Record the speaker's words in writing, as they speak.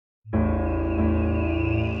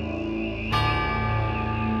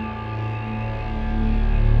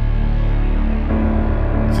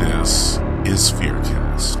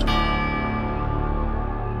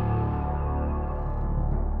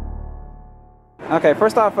Okay,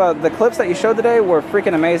 first off, the clips that you showed today were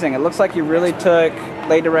freaking amazing. It looks like you really took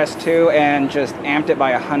Laid to Rest 2 and just amped it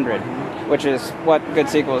by 100, which is what good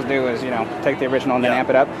sequels do, is, you know, take the original and then amp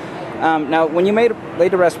it up. Now, when you made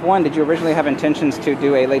Laid to Rest 1, did you originally have intentions to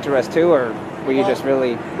do a Laid to Rest 2, or were you just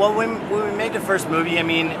really... Well, when we made the first movie, I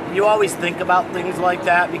mean, you always think about things like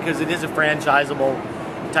that because it is a franchisable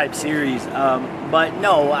type series. But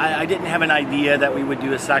no, I didn't have an idea that we would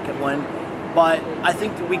do a second one. But I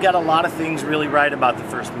think that we got a lot of things really right about the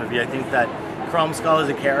first movie. I think that Chrome Skull as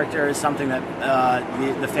a character is something that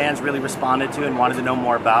the fans really responded to and wanted to know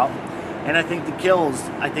more about. And I think the kills,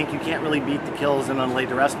 I think you can't really beat the kills in a Laid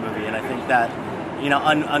to Rest movie. And I think that, you know,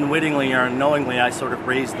 unwittingly or unknowingly, I sort of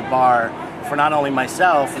raised the bar for not only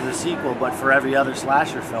myself as a sequel, but for every other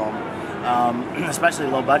slasher film, especially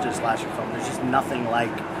low-budget slasher film. There's just nothing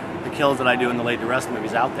like the kills that I do in the Laid to Rest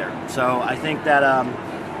movies out there. So I think that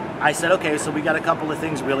I said, okay, so we got a couple of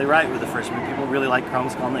things really right with the first movie. People really like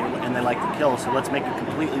Chrome Skull and they like the kills, so let's make a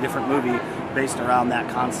completely different movie based around that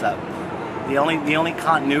concept. The only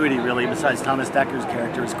continuity really, besides Thomas Decker's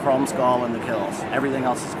character, is Chrome Skull and the kills. Everything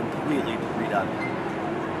else is completely redone.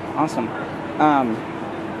 Awesome.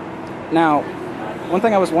 Now, one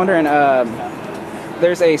thing I was wondering,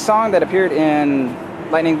 there's a song that appeared in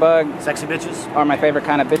Lightning Bug. Sexy Bitches? Are my favorite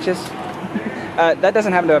kind of bitches. That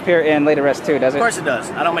doesn't happen to appear in Laid to Rest 2, does it? Of course it does.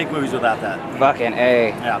 I don't make movies without that. Fucking A.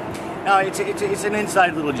 Yeah. No, it's an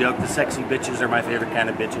inside little joke. The sexy bitches are my favorite kind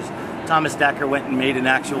of bitches. Thomas Decker went and made an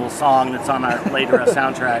actual song that's on our Laid to Rest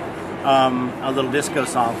soundtrack, a little disco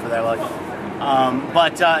song for that.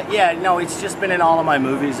 Yeah, no, it's just been in all of my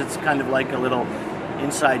movies. It's kind of like a little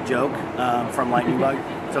inside joke from Lightning Bug.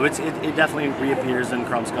 So it definitely reappears in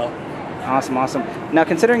Chrome Skull. Awesome, awesome. Now,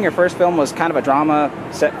 considering your first film was kind of a drama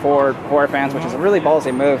set for horror fans, which is a really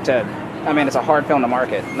ballsy move to, I mean, it's a hard film to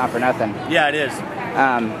market, not for nothing. Yeah, it is.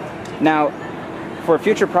 Now, for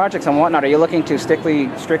future projects and whatnot, are you looking to strictly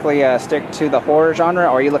stick to the horror genre, or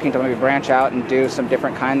are you looking to maybe branch out and do some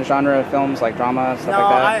different kind of genre of films, like drama, stuff like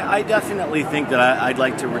that? I definitely think that I'd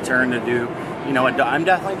like to return to do, you know, I'm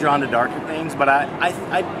definitely drawn to darker things, but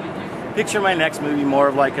I picture my next movie more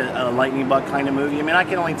of like a Lightning Bug kind of movie. I mean, I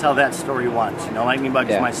can only tell that story once. You know, Lightning Bug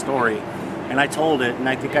is my story, and I told it, and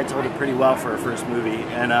I think I told it pretty well for a first movie.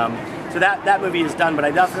 And so that movie is done, but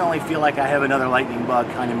I definitely feel like I have another Lightning Bug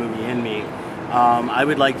kind of movie in me. I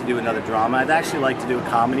would like to do another drama. I'd actually like to do a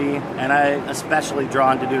comedy, and I'm especially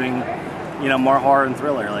drawn to doing, you know, more horror and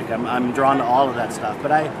thriller. Like I'm drawn to all of that stuff.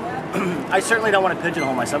 But I certainly don't want to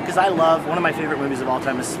pigeonhole myself, because I love, one of my favorite movies of all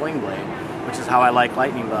time is Sling Blade, which is how I like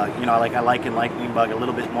Lightning Bug. You know, I liken Lightning Bug a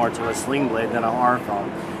little bit more to a Sling Blade than a horror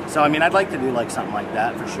film. So I mean, I'd like to do like something like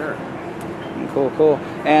that for sure. Cool, cool.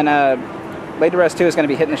 And Laid to Rest 2 is going to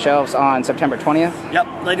be hitting the shelves on September 20th?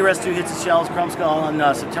 Yep, Laid to Rest 2 hits the shelves, Chrome Skull,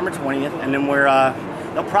 on September 20th, and then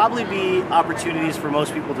there'll probably be opportunities for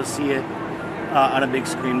most people to see it on a big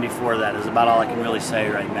screen before that, is about all I can really say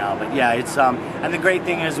right now. But yeah, it's and the great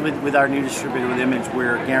thing is with our new distributor with Image,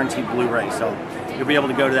 we're guaranteed Blu-ray, so you'll be able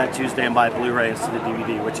to go to that Tuesday and buy Blu-ray instead of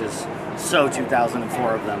DVD, which is so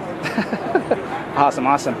 2004 of them. Awesome,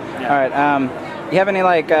 awesome. Yeah. All right. You have any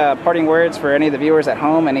parting words for any of the viewers at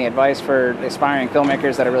home? Any advice for aspiring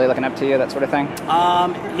filmmakers that are really looking up to you, that sort of thing?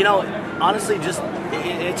 You know, honestly, just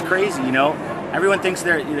it's crazy. You know, everyone thinks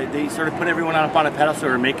they sort of put everyone up on a pedestal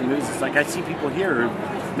or making movies. It's like I see people here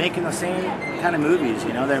making the same kind of movies.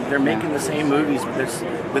 You know, they're making the same movies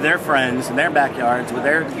with their friends in their backyards with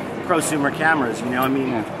their prosumer cameras. You know, I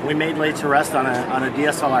mean, we made Laid to Rest on a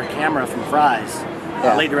DSLR camera from Fry's.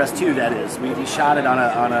 Laid to Rest 2, that is. We shot it on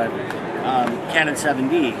a Canon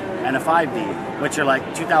 7D and a 5D, which are like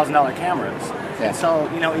 $2,000 cameras. And so,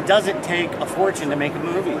 you know, it doesn't take a fortune to make a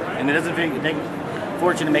movie, and it doesn't take a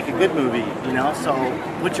fortune to make a good movie, you know? So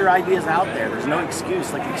put your ideas out there. There's no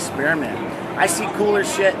excuse, like experiment. I see cooler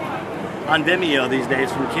shit on Vimeo these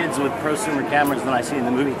days from kids with prosumer cameras than I see in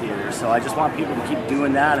the movie theaters. So I just want people to keep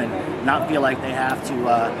doing that and not feel like they have to,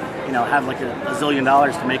 you know, have like a zillion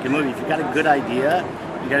dollars to make a movie. If you've got a good idea,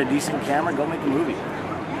 you got a decent camera, go make a movie.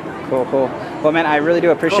 Cool, cool. Well, man, I really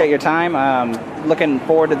do appreciate your time. Looking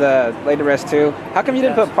forward to the Laid to Rest 2. How come you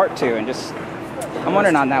didn't put part 2? And just, I'm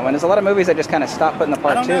wondering on that one. There's a lot of movies that just kind of stop putting the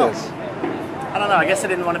part 2s. I don't know. I guess I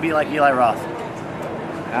didn't want to be like Eli Roth.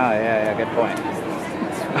 Oh, yeah, good point.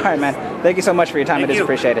 All right, man. Thank you so much for your time. It is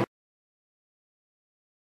appreciated.